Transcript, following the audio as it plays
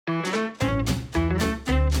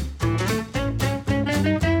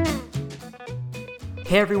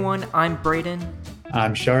Hey everyone, I'm Brayden.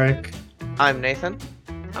 I'm Sharik. I'm Nathan.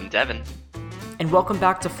 I'm Devin. And welcome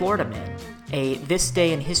back to Florida Man, a This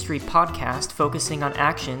Day in History podcast focusing on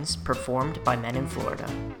actions performed by men in Florida.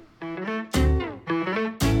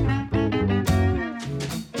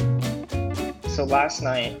 So last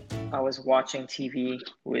night, I was watching TV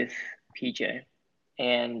with PJ,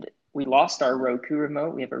 and we lost our Roku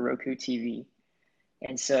remote. We have a Roku TV.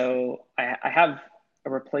 And so I have a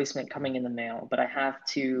replacement coming in the mail, but I have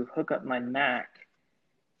to hook up my Mac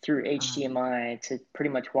through HDMI to pretty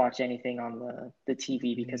much watch anything on the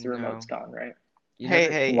TV because the remote's gone, right?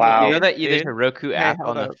 Wow. You know that there's dude. a Roku app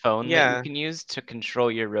hold on the up. phone that Yeah. you can use to control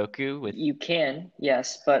your Roku with. You can,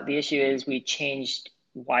 yes, but the issue is we changed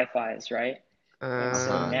Wi-Fi's, right? And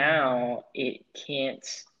so now it can't.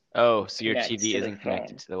 Oh, so your connects TV to the isn't connected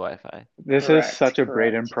phone. to the Wi-Fi. This Correct, is such a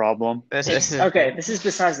correct. Brayden problem. Okay, this is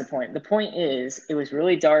besides the point. The point is, it was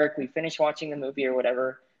really dark. We finished watching the movie or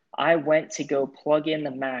whatever. I went to go plug in the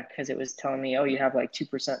Mac because it was telling me, oh, you have like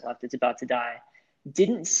 2% left. It's about to die.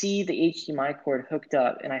 Didn't see the HDMI cord hooked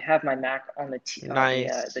up, and I have my Mac on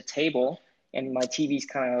Nice. the table, and my TV's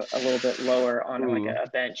kind of a little bit lower on like a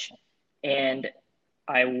bench. And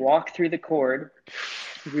I walk through the cord,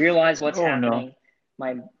 realize what's happening. No.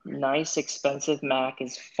 My nice, expensive Mac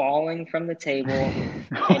is falling from the table.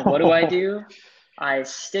 And what do? I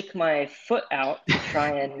stick my foot out to try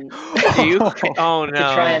and Oh no. to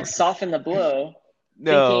try and soften the blow,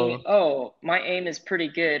 No. thinking, oh, my aim is pretty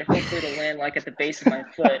good. Hopefully it'll land like at the base of my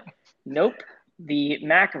foot. Nope. The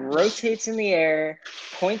Mac rotates in the air,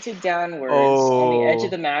 pointed downwards on the edge of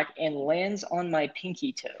the Mac, and lands on my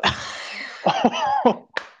pinky toe.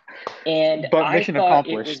 And But mission I thought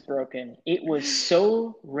accomplished. it was broken. It was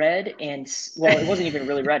so red and, well, it wasn't even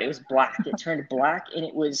really red. It was black. It turned black, and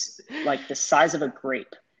it was like the size of a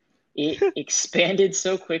grape. It expanded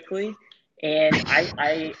so quickly, and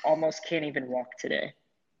I almost can't even walk today.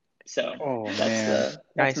 So man. that's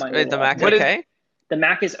Nice. my Wait, the little Mac's update. okay? The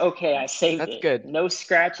Mac is okay. I saved That's it. good. No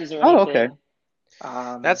scratches or Oh, anything. okay.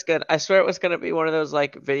 That's good. I swear it was gonna be one of those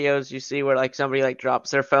like videos you see where like somebody like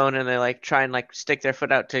drops their phone and they like try and like stick their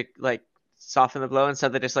foot out to like soften the blow, and so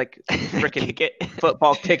they just like freaking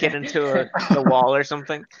football kick it into the wall or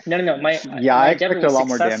something. No. My I endeavor expect a was lot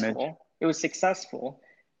more successful. damage. It was successful,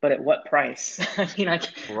 but at what price? I mean, I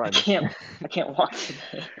can't walk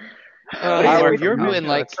today. Howard, you're you being in,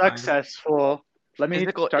 like, successful. Let me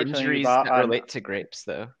Physical start telling you injuries about that relate to grapes,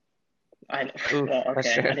 though. Ooh, Well, that's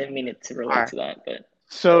okay, true. I didn't mean it to relate Alright. to that, but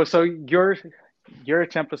So your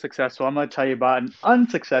attempt was successful. I'm going to tell you about an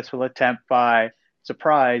unsuccessful attempt by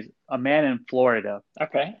surprise, a man in Florida.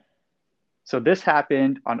 okay. So this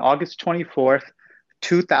happened on August 24th,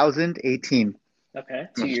 2018. Okay, I'm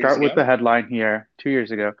 2 gonna years start with ago. the headline here. 2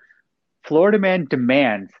 years ago, Florida man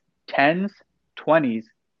demands 10s, 20s,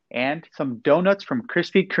 and some donuts from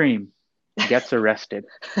Krispy Kreme. Gets arrested.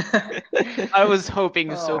 I was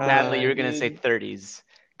hoping so badly you were going to say dude. 30s,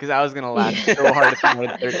 because I was going to laugh so hard if you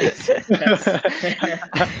wanted 30s.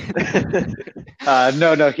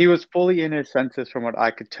 No, he was fully in his senses from what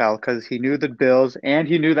I could tell because he knew the bills and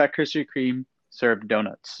he knew that Krispy Kreme served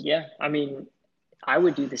donuts. Yeah, I mean, I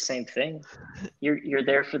would do the same thing. You're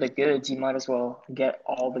there for the goods. You might as well get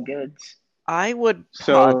all the goods. I would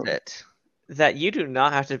So- posit that you do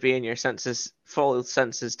not have to be in your full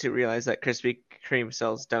senses to realize that Krispy Kreme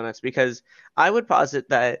sells donuts, because I would posit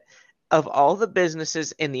that of all the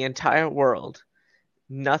businesses in the entire world,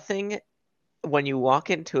 nothing when you walk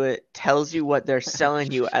into it tells you what they're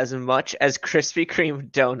selling you as much as Krispy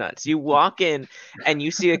Kreme donuts. You walk in and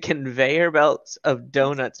you see a conveyor belt of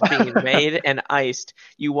donuts being made and iced.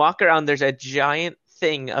 You walk around, there's a giant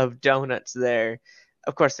thing of donuts there.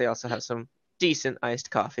 Of course, they also have some decent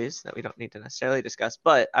iced coffees that we don't need to necessarily discuss,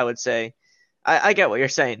 but I would say I get what you're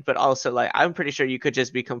saying, but also like I'm pretty sure you could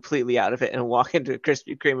just be completely out of it and walk into a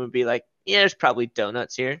Krispy Kreme and be like, yeah, there's probably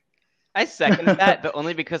donuts here. I second that, but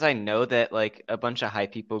only because I know that like a bunch of high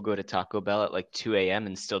people go to Taco Bell at like 2 a.m.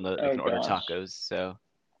 and still know that they Oh, can order gosh. tacos. So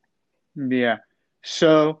Yeah.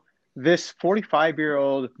 So this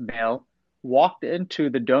 45-year-old male walked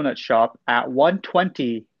into the donut shop at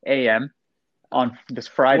 1:20 a.m. on this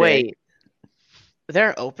Friday. Wait,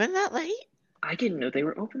 they're open that late? I didn't know they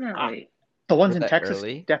were open that late. The ones Was in that Texas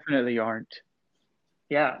early? definitely aren't,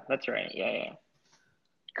 Yeah, that's right. Yeah.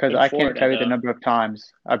 because In I can't Florida, tell you the though. number of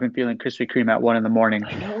times I've been feeling Krispy Kreme at 1 in the morning.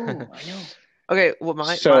 I know. Okay, well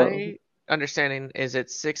my So- understanding is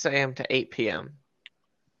it's 6 a.m. to 8 p.m.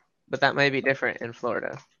 But that may be different in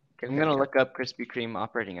Florida. I'm gonna look up Krispy Kreme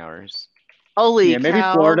operating hours. Holy Yeah, maybe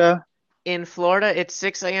cow. Florida. In Florida, it's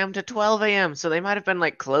 6 a.m. to 12 a.m. So they might have been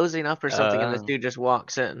like closing up or something, and this Oh. dude just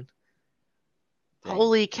walks in. thing.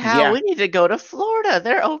 Holy cow, Yeah. we need to go to Florida.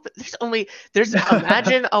 They're open.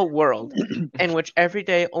 Imagine a world in which every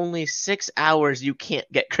day only 6 hours you can't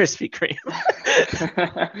get Krispy Kreme.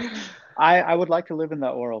 I would like to live in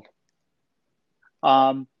that world.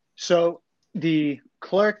 So the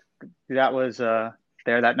clerk that was there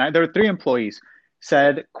that night, there were 3 employees,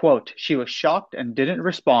 said, quote, she was shocked and didn't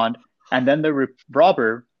respond, and then the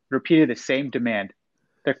robber repeated the same demand.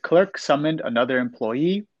 The clerk summoned another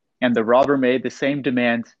employee, and the robber made the same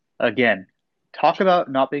demands again. Talk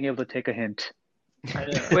about not being able to take a hint.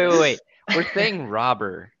 Wait. We're saying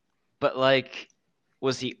robber, but like,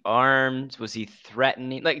 was he armed? Was he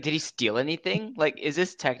threatening? Like, did he steal anything? Like, is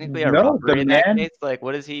this technically a No, robbery the in that man- case? Like,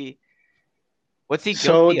 what's he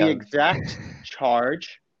So guilty the of? exact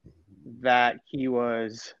charge that he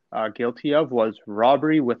was guilty of was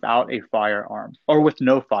robbery without a firearm, or with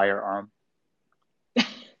no firearm.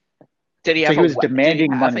 Did he So have he was Did he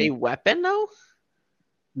demanding have money. a weapon though?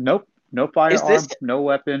 Nope, no firearm, this- no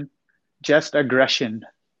weapon, just aggression.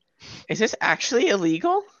 Is this actually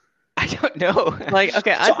illegal? I don't know. Like,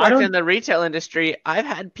 okay, So I've I worked don't- in the retail industry. I've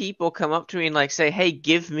had people come up to me and like say, "Hey,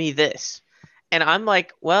 give me this," and I'm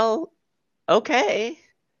like, "Well, okay."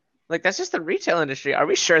 Like, that's just the retail industry. Are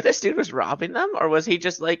we sure this dude was robbing them, or was he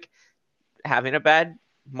just like having a bad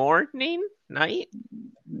morning, night,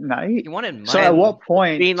 Night. He wanted money. So at what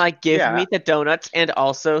point? being like, "Give Yeah. me the donuts and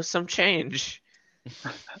also some change"?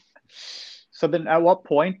 So then, at what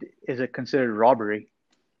point is it considered robbery?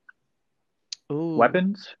 Ooh.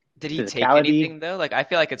 Weapons? Did he take physicality? anything though? Like, I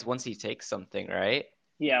feel like it's once he takes something, right?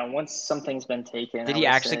 Yeah, once something's been taken. Did I he would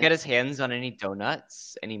actually say. get his hands on any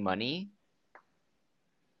donuts? Any money?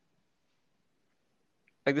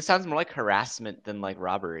 Like, this sounds more like harassment than like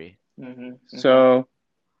robbery. Mhm, mhm. So,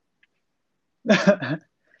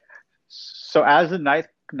 so as the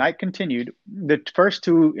night continued, the first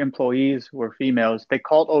 2 employees were females. They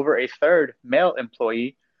called over a third male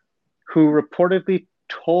employee, who reportedly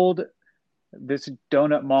told this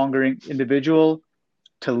donut mongering individual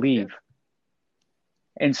to leave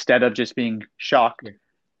instead of just being shocked.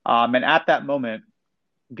 And at that moment,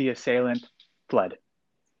 the assailant fled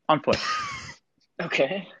on foot.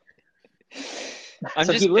 Okay. I'm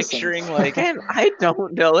So just he listened. picturing like Again, I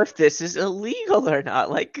don't know if this is illegal or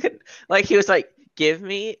not. Like he was like, "Give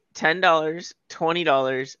me $10,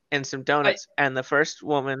 $20, and some donuts." And the first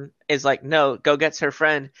woman is like, "No, go gets her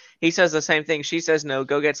friend." He says the same thing. She says no,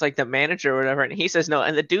 go gets like the manager or whatever, and he says no,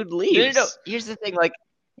 and the dude leaves. No. Here's the thing, like,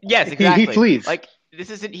 yes, He exactly. flees. Like,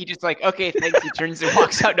 this isn't. He just like, okay, thanks. He turns and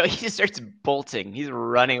walks out. No, he just starts bolting. He's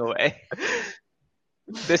running away.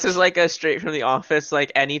 This is like a straight from The Office.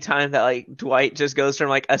 Like anytime that like Dwight just goes from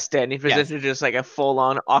like a standing position to just like a full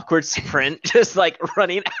on awkward sprint, just like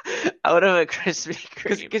running out of a Krispy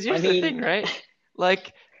Kreme. Because here's the thing, right?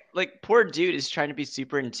 Like poor dude is trying to be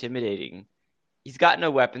super intimidating. He's got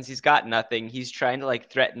no weapons. He's got nothing. He's trying to like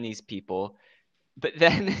threaten these people, but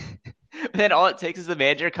then all it takes is the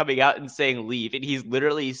manager coming out and saying leave, and he's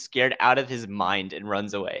literally scared out of his mind and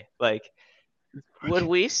runs away. Like, Would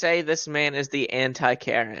we say this man is the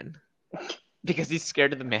anti-Karen? because he's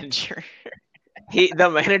scared of the manager. The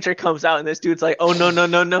manager comes out and this dude's like, "Oh no,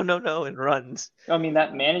 and runs." I mean,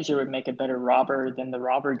 that manager would make a better robber than the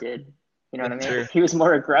robber did. You know what I mean? True. He was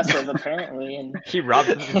more aggressive apparently, and He robbed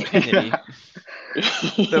him of his dignity.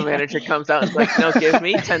 The manager comes out and is like, "No, give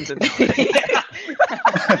me tens and twenties."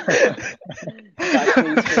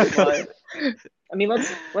 I mean,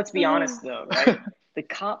 let's be honest though, right? The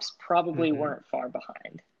cops probably weren't far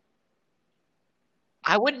behind.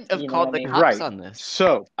 I wouldn't have You know called what I the mean? cops Right. on this.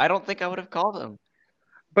 So, I don't think I would have called them.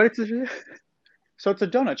 but it's a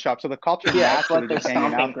donut shop, so the cops are Yeah, it's naturally like their just hanging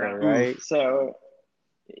stomping out there, ground. right? So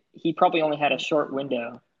he probably only had a short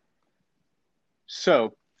window.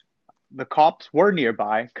 So the cops were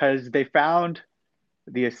nearby because they found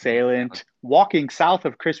the assailant walking south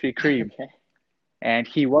of Krispy Kreme, Okay. and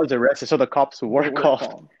he was arrested. So the cops were They were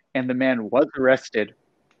called, and the man was arrested.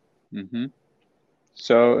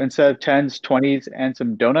 So instead of 10s, 20s, and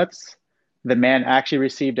some donuts, the man actually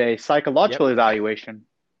received a psychological evaluation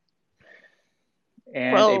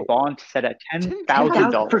and a Well, bond set at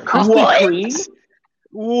 $10,000. For Krispy What? Kreme?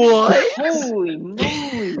 What? Holy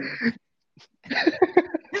moly!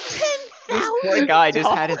 Poor guy just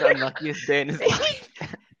had his unluckiest day in his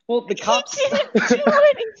life. Well, the cops. He didn't do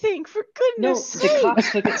anything, for No, goodness the sake.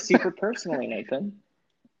 cops took it super personally, Nathan.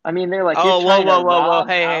 I mean, they're like, Oh, "You're trying whoa, to whoa, whoa, rob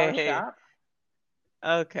hey, our hey. shop?"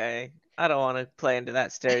 Okay, I don't want to play into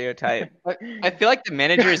that stereotype. I feel like the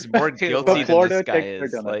manager is more guilty than Florida this guy takes their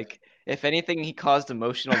is. donuts. Like, if anything, he caused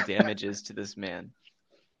emotional damages to this man.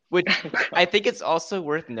 Which I think it's also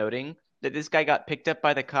worth noting that this guy got picked up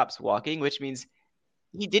by the cops walking, which means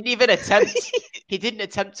He didn't even attempt. He didn't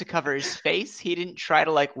attempt to cover his face. He didn't try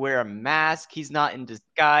to like wear a mask. He's not in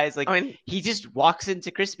disguise. Like I mean, he just walks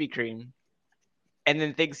into Krispy Kreme, and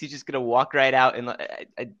then thinks he's just gonna walk right out. And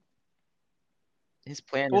his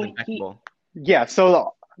plan Well, is impeccable. Yeah,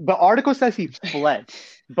 so the article says he fled,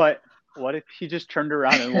 but what if he just turned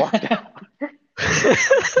around and walked out?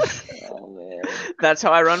 Oh man. that's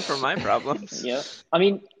how I run from my problems. Yeah. I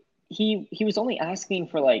mean, he was only asking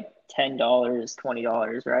for like $10,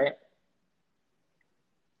 $20, right?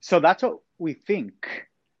 So that's what we think.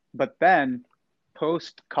 But then,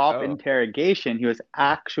 post cop Oh. interrogation, he was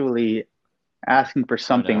actually asking for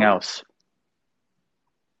something no. else.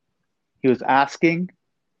 He was asking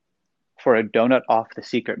for a donut off the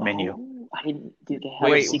secret menu. Oh, I didn't. Do they have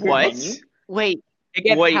a Wait, secret what? menu? Wait,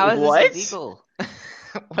 again, Wait, how is what? this illegal?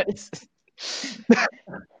 What is this?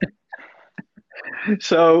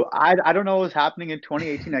 So I don't know what was happening in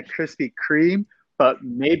 2018 at Krispy Kreme, but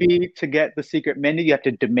maybe to get the secret menu, you have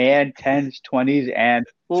to demand 10s, 20s, and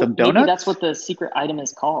Well, some maybe donuts. that's what the secret item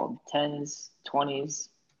is called. 10s, 20s.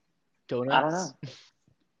 Donuts? I don't know.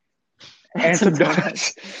 And some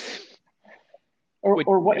donuts.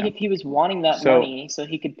 Or what Yeah. if he was wanting that So- money so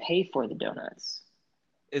he could pay for the donuts?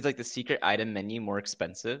 Is like the secret item menu more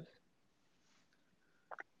expensive?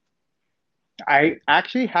 I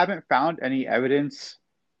actually haven't found any evidence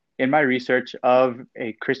in my research of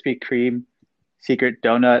a Krispy Kreme secret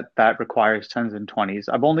donut that requires 10s and 20s.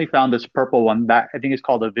 I've only found this purple one that I think is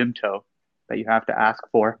called a Vimto that you have to ask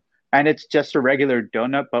for. And it's just a regular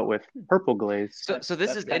donut, but with purple glaze. So this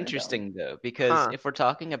That's is kinda interesting though, because Huh. if we're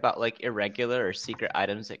talking about like irregular or secret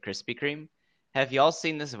items at Krispy Kreme, have y'all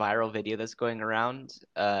seen this viral video that's going around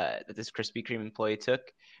that this Krispy Kreme employee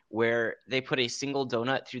took, where they put a single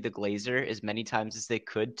donut through the glazer as many times as they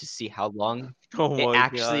could to see how long Oh it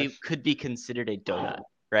actually could be considered a donut,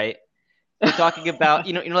 right? We're talking about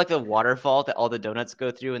you know like the waterfall that all the donuts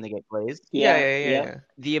go through and they get glazed. Yeah.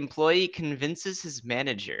 The employee convinces his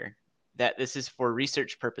manager that this is for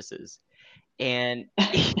research purposes, and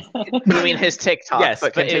You mean his TikTok? yes,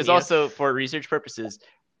 but but it was continue. also for research purposes.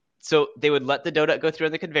 So they would let the donut go through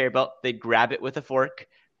on the conveyor belt. They'd grab it with a fork,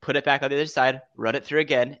 put it back on the other side, run it through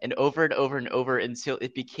again, and over until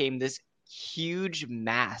it became this huge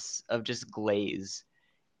mass of just glaze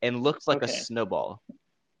and looked like a Okay. snowball.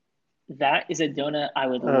 That is a donut I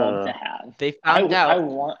would love to have. They found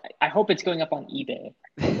I hope it's going up on eBay.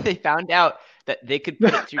 they found out that they could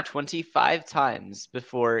put it through 25 times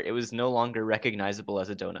before it was no longer recognizable as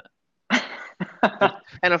a donut.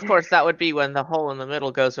 And of course, that would be when the hole in the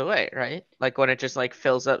middle goes away, right? Like when it just like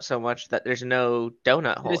fills up so much that there's no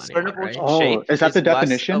donut hole The anymore, discernible right? Oh, shape is that the less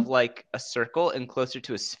definition? of like a circle and closer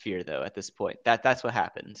to a sphere, though. At this point, that's what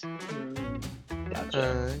happened. Gotcha.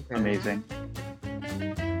 Okay. Amazing.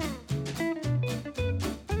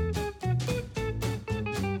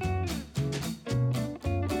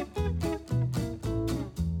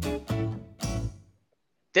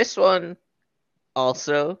 This one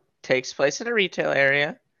also takes place in a retail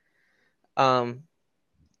area. A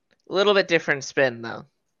little bit different spin though.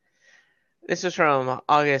 This is from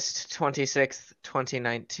August 26th,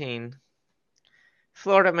 2019.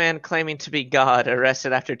 Florida man claiming to be God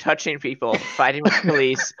arrested after touching people, fighting with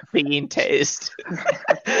police, being tased.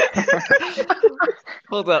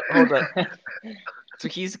 Hold up. So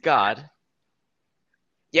he's God.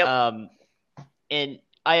 Yep. And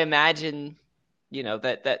I imagine,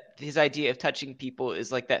 that his idea of touching people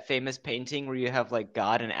is like that famous painting where you have like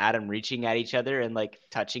God and Adam reaching at each other and like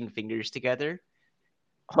touching fingers together.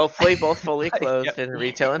 Hopefully both fully clothed Yep. in a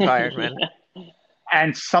retail environment.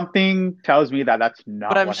 And something tells me that that's not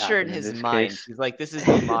But I'm what sure in happened his this mind, case. he's like, this is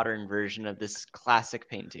the modern version of this classic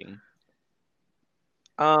painting.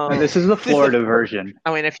 And this is the Florida version.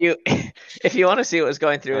 I mean, if you want to see what was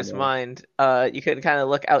going through I his know. mind, you can kind of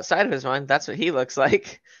look outside of his mind. That's what he looks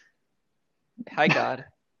like. Hi, God.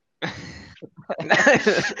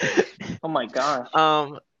 Oh my gosh.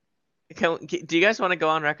 Do you guys want to go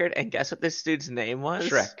on record and guess what this dude's name was?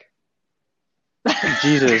 Shrek.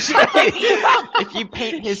 Jesus. If you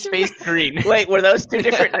paint his face green. Wait, were those two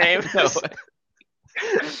different names? No.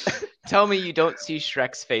 Tell me you don't see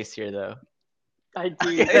Shrek's face here, though. I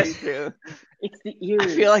do. Yeah, that's true. It's the ears. I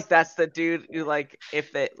feel like that's the dude who, like,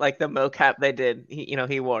 if they like the mocap they did, he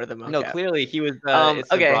wore the mocap. No, clearly he was. It's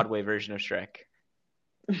the okay. Broadway version of Shrek.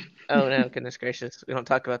 Oh no, goodness gracious, we don't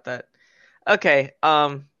talk about that. Okay,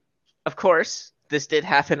 of course, this did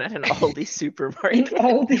happen at an Aldi in supermarket.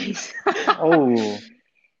 Aldi's. Oh,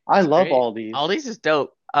 I love great. all these. Aldi's is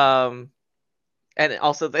dope. And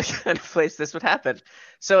also the kind of place this would happen.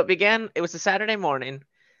 So it was a Saturday morning,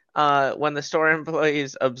 when the store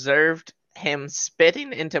employees observed him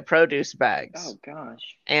spitting into produce bags, Oh gosh.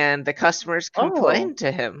 and the customers Oh. complained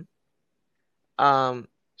to him.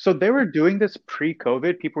 So they were doing this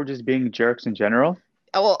pre-COVID. People were just being jerks in general.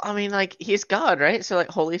 Well, I mean, like, he's God, right? So, like,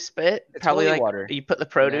 holy spit, It's probably holy like water. you put the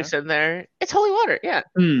produce in there. It's holy water, yeah,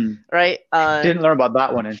 Hmm. right. Didn't learn about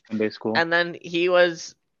that one in Sunday school. And then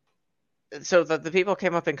so the people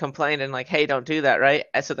came up and complained and like, hey, don't do that, right?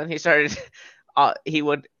 And so then he started, he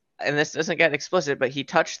would, and this doesn't get explicit, but he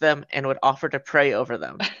touched them and would offer to pray over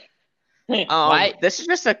them. Why? This is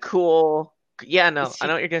just a cool. Yeah, no, Is I he-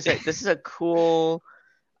 know what you're gonna say. This is a cool.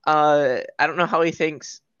 I don't know how he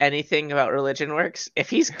thinks anything about religion works. If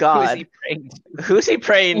he's Who is God, he praying to? who's he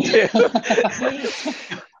praying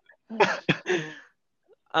to?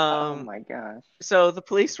 Oh my gosh. So the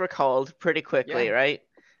police were called pretty quickly, Yeah. right?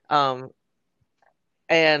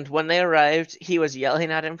 And when they arrived, he was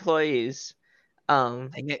yelling at employees.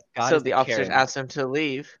 Dang it, God So is the a officers Karen. asked him to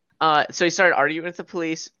leave. So he started arguing with the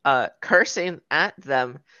police, cursing at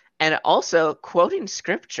them, and also quoting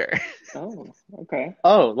scripture Oh, okay.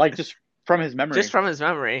 Oh, like just from his memory. just from his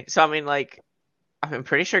memory. So I mean, like, I'm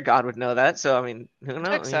pretty sure God would know that. So I mean, who knows?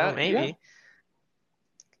 Checks You know, out, maybe.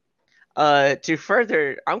 To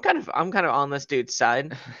further, I'm kind of on this dude's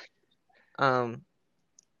side.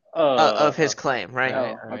 Of his claim, right?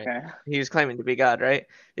 Oh, Alright. okay. He was claiming to be God, right?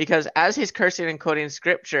 Because as he's cursing and quoting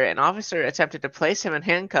scripture, an officer attempted to place him in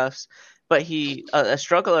handcuffs, but a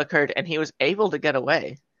struggle occurred and he was able to get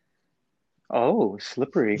away. Oh,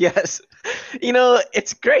 slippery. Yes. You know,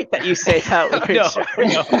 it's great that you say that, Richard.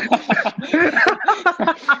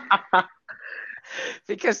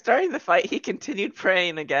 Because during the fight, he continued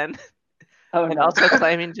praying again Oh and no. also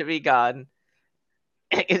claiming to be God.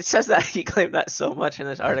 It says that he claimed that so much in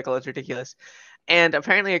this article, it's ridiculous. And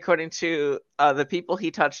apparently, according to the people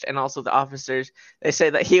he touched and also the officers, they say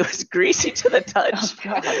that he was greasy to the touch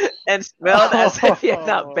Oh, God. and smelled as if he had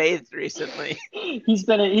not bathed recently. He's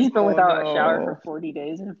been without a shower no. for 40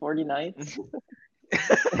 days and 40 nights.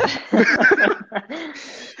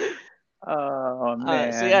 Oh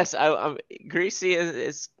man. So yes, greasy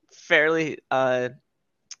is fairly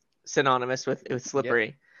synonymous with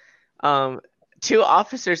slippery. Two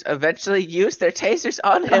officers eventually used their tasers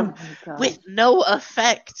on him Oh my God. with no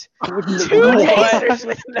effect. With Two no tasers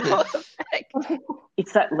with no effect.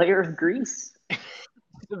 It's that layer of grease.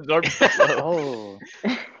 Absorbed the flow. Oh,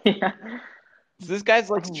 Yeah. So this guy's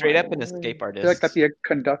like Oh straight my up an word. escape I artist. feel like that'd be a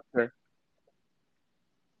conductor.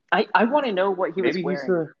 I want to know what he was Maybe he's wearing.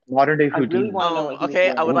 the modern day I really Houdini. want to know what he was Okay,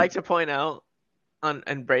 I would wearing. like to point out on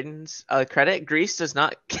Braden's credit, grease does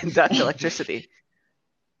not conduct electricity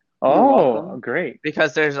Oh, welcome. great.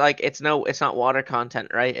 because there's like it's not water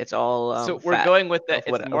content, right? It's all So we're fat going with of that.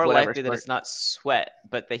 It's what- of more whatever likely that sort. it's not sweat,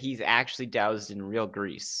 but that he's actually doused in real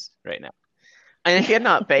grease right now. And if he had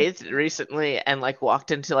not bathed recently and like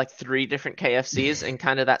walked into like 3 different KFCs and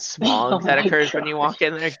kind of that smog Oh that my occurs when you gosh. walk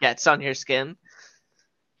in there gets on your skin.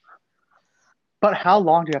 But how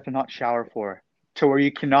long do you have to not shower for to where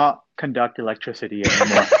you cannot conduct electricity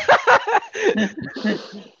anymore?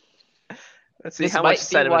 Let's see This how might much be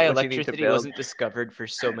sediment why would you need to electricity build. wasn't discovered for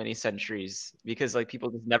so many centuries, because like people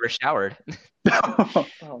just never showered. Oh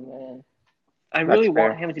man. I That's really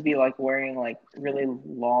want fair. him to be like wearing like really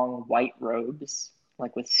long white robes,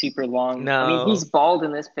 like with super long. I mean, No. he's bald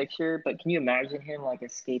in this picture, but can you imagine him like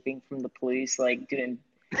escaping from the police, like doing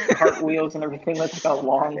cartwheels and everything with like a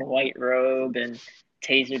long white robe, and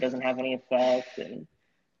taser doesn't have any effect, and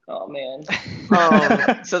oh man.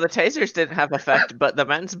 So the tasers didn't have effect, but the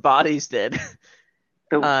men's bodies did.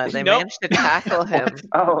 They Nope. managed to tackle him.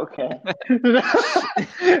 Oh, okay.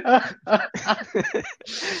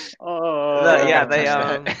 Oh, Yeah, They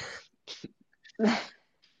they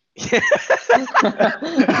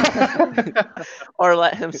or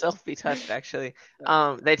let himself be touched. Actually,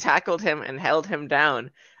 they tackled him and held him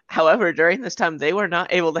down. However, during this time, they were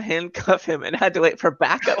not able to handcuff him and had to wait for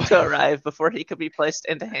backup to arrive before he could be placed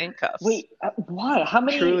into handcuffs. Wait, why? How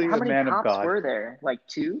many Truly a how many man of cops God. were there? Like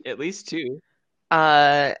 2? At least 2.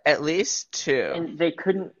 At least 2. And they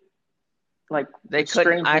couldn't like They couldn't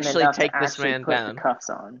restrain him actually enough to take this actually man put down. the cuffs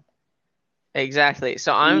on. Exactly.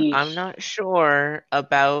 So I'm Yeesh. not sure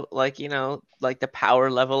about like the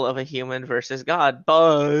power level of a human versus God,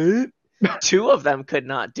 but 2 of them could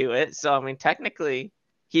not do it. So I mean, technically,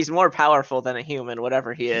 he's more powerful than a human,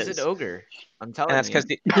 whatever he He's is. an ogre. I'm telling And that's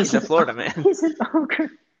you. because he's a Florida man. He's an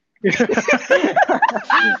ogre.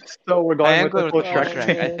 So we're I going am with going the with full the Shrek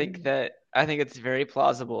Shrek. thing. I think it's very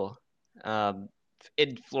plausible.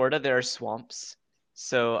 In Florida there are swamps,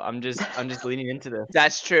 so I'm just leaning into this.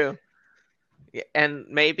 That's true. Yeah, and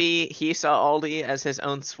maybe he saw Aldi as his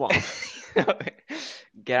own swamp.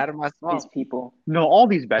 Get out of my swamp. These people. No,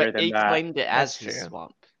 Aldi's better But than he that. explained it as That's his true.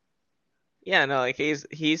 swamp. Yeah, no, like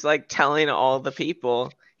he's like telling all the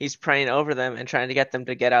people, he's praying over them and trying to get them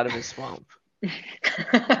to get out of his swamp.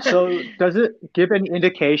 So does it give any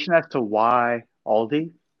indication as to why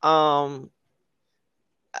Aldi?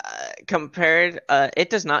 It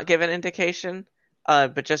does not give an indication,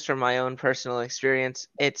 but just from my own personal experience,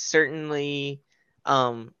 it's certainly,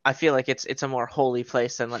 I feel like it's a more holy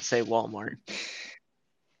place than, let's say, Walmart.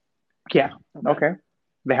 Yeah. Okay.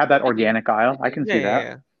 They have that organic aisle. I can see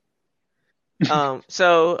that. Yeah.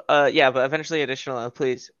 But eventually additional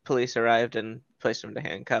police arrived and placed him into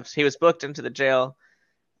handcuffs. He was booked into the jail,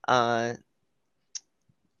 and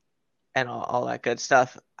all that good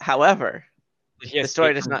stuff. However, the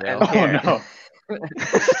story does not end here. Oh no.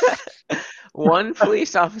 One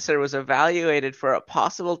police officer was evaluated for a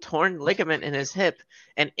possible torn ligament in his hip,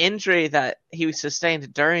 an injury that he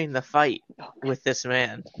sustained during the fight with this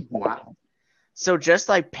man. Wow. So just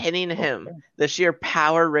like pinning him, the sheer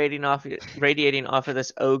power radiating off of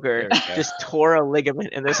this ogre There we go. just tore a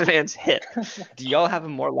ligament in this man's hip. Do y'all have a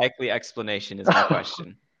more likely explanation? Is my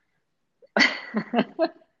question.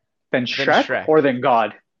 Then Shrek, Shrek. or then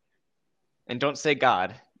God? And don't say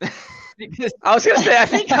God. Because I was gonna say I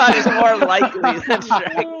think God is more likely than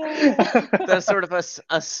Shrek. Than sort of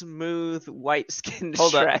a smooth white skinned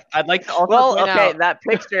hold on, Shrek. I'd like to also Well, point okay, out that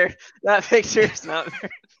picture is not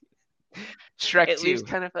very. Shrek It 2. leaves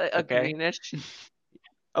kind of a Okay. greenish.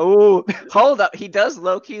 Oh, hold up! He does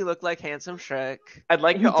low-key look like handsome Shrek. I'd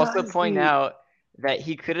like He to also does, point dude. out that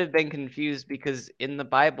he could have been confused because in the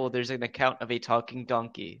Bible there's an account of a talking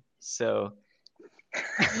donkey. So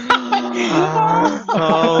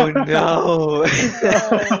Oh no!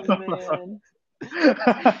 Oh, man.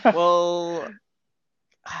 Well,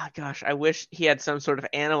 gosh, I wish he had some sort of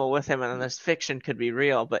animal with him, and this fiction could be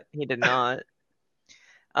real, but he did not.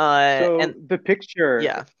 So And the picture,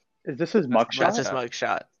 yeah, is this his that's mugshot? his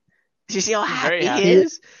mugshot. Do you see how He's very happy he happy.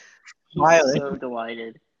 is? Smiling. So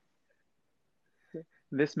delighted.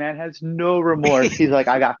 This man has no remorse. He's like,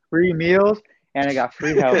 I got free meals and I got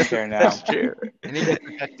free healthcare now. That's true. and he gets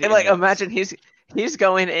protected. And like, imagine he's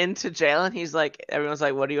going into jail, and he's like, everyone's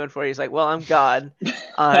like, "What are you in for?" He's like, "Well, I'm God,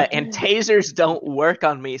 and tasers don't work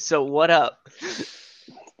on me. So what up?"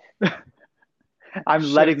 I'm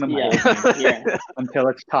letting them Yeah. hold me Yeah. until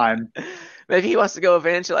it's time. Maybe he wants to go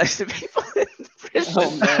evangelize the people in prison.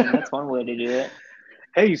 Oh man, that's one way to do it.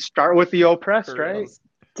 Hey, you start with the oppressed, For right? reals.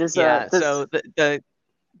 Does Yeah. does- So the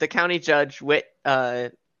county judge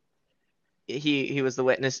he was the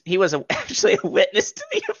witness. He was actually a witness to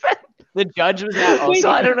the event. The judge was at Wait, also.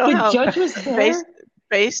 I don't know the how- judge was there.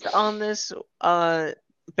 Based on this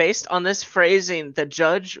phrasing, the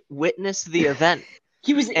judge witnessed the event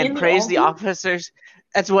He was in and praised the office? officers.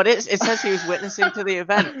 That's what it is. It says he was witnessing to the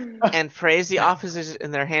event and praised the officers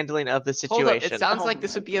in their handling of the Hold up, situation. it sounds Oh like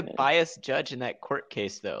this my would be a goodness. biased judge in that court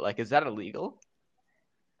case, though. Like, is that illegal?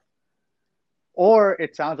 Or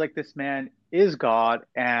it sounds like this man is God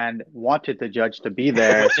and wanted the judge to be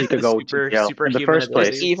there so he could go to jail in the superhuman first ability.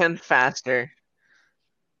 place. Even faster.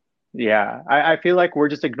 Yeah, I feel like we're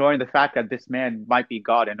just ignoring the fact that this man might be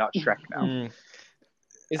God and not Shrek now. Mm.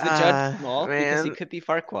 Is the judge Ah, small? Because he man. could be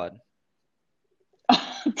Farquaad.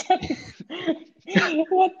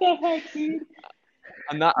 What the heck, dude?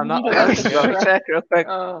 I'm not. You Let don't me have to go. check. Check real quick.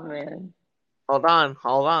 Oh man. Hold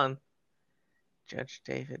on. Judge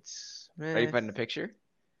David Smith. Are you finding a picture?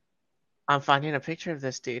 I'm finding a picture of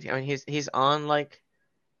this dude. I mean, he's on like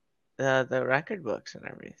the record books and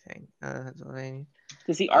everything.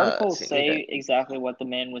 Does the article see, say exactly what the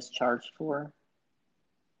man was charged for?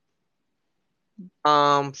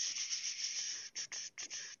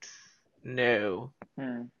 No.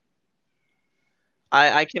 Hmm.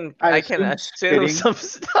 I can assume assume spitting. some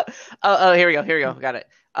stuff. Oh, here we go. Got it.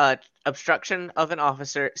 Obstruction of an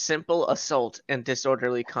officer, simple assault, and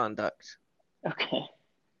disorderly conduct. Okay.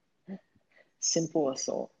 Simple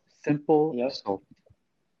assault. Simple Yep. assault.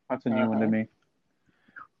 That's a new one to Uh-huh. me.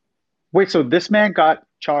 Wait, so this man got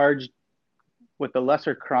charged with a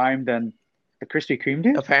lesser crime than the Krispy Kreme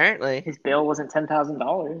dude? Apparently, His bail wasn't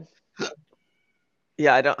 $10,000.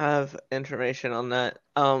 yeah. I don't have information on that.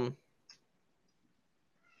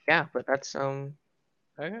 Yeah, but that's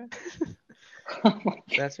Okay.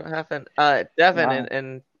 that's what happened. Devin, Wow.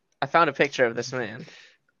 and I found a picture of this man.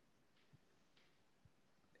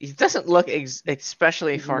 He doesn't look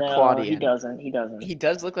especially No, Farquadian. he doesn't. He doesn't. He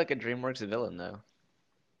does look like a DreamWorks villain, though.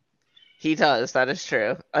 He does. That is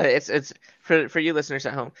true. It's for you listeners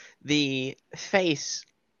at home. The face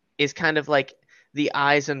is kind of like the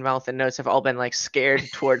eyes and mouth and nose have all been like scared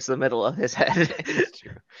towards the middle of his head. It's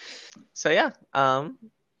true. So yeah.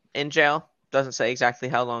 in jail. Doesn't say exactly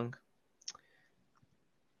how long.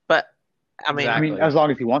 But I mean, I mean, Exactly. as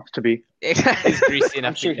long as he wants to be. He's greasy I'm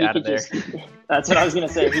enough sure to he get out of could there. just. That's what I was gonna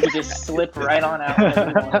say. He could just slip right on out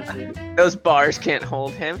whenever he wanted to. those bars can't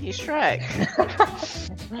hold him. He's Shrek.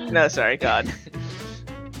 No, sorry, God.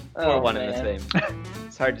 Or Oh, one in man. the same.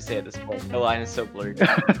 It's hard to say at this point. The line is so blurred.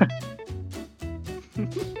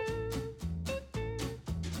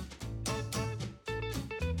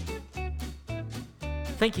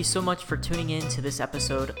 Thank you so much for tuning in to this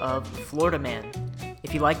episode of Florida Man.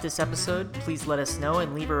 If you like this episode, please let us know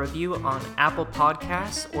and leave a review on Apple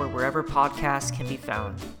Podcasts or wherever podcasts can be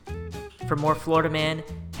found. For more Florida Man,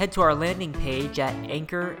 head to our landing page at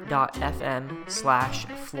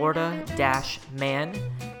anchor.fm/Florida-man,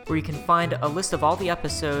 where you can find a list of all the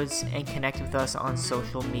episodes and connect with us on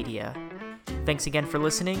social media. Thanks again for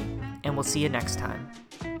listening, and we'll see you next time.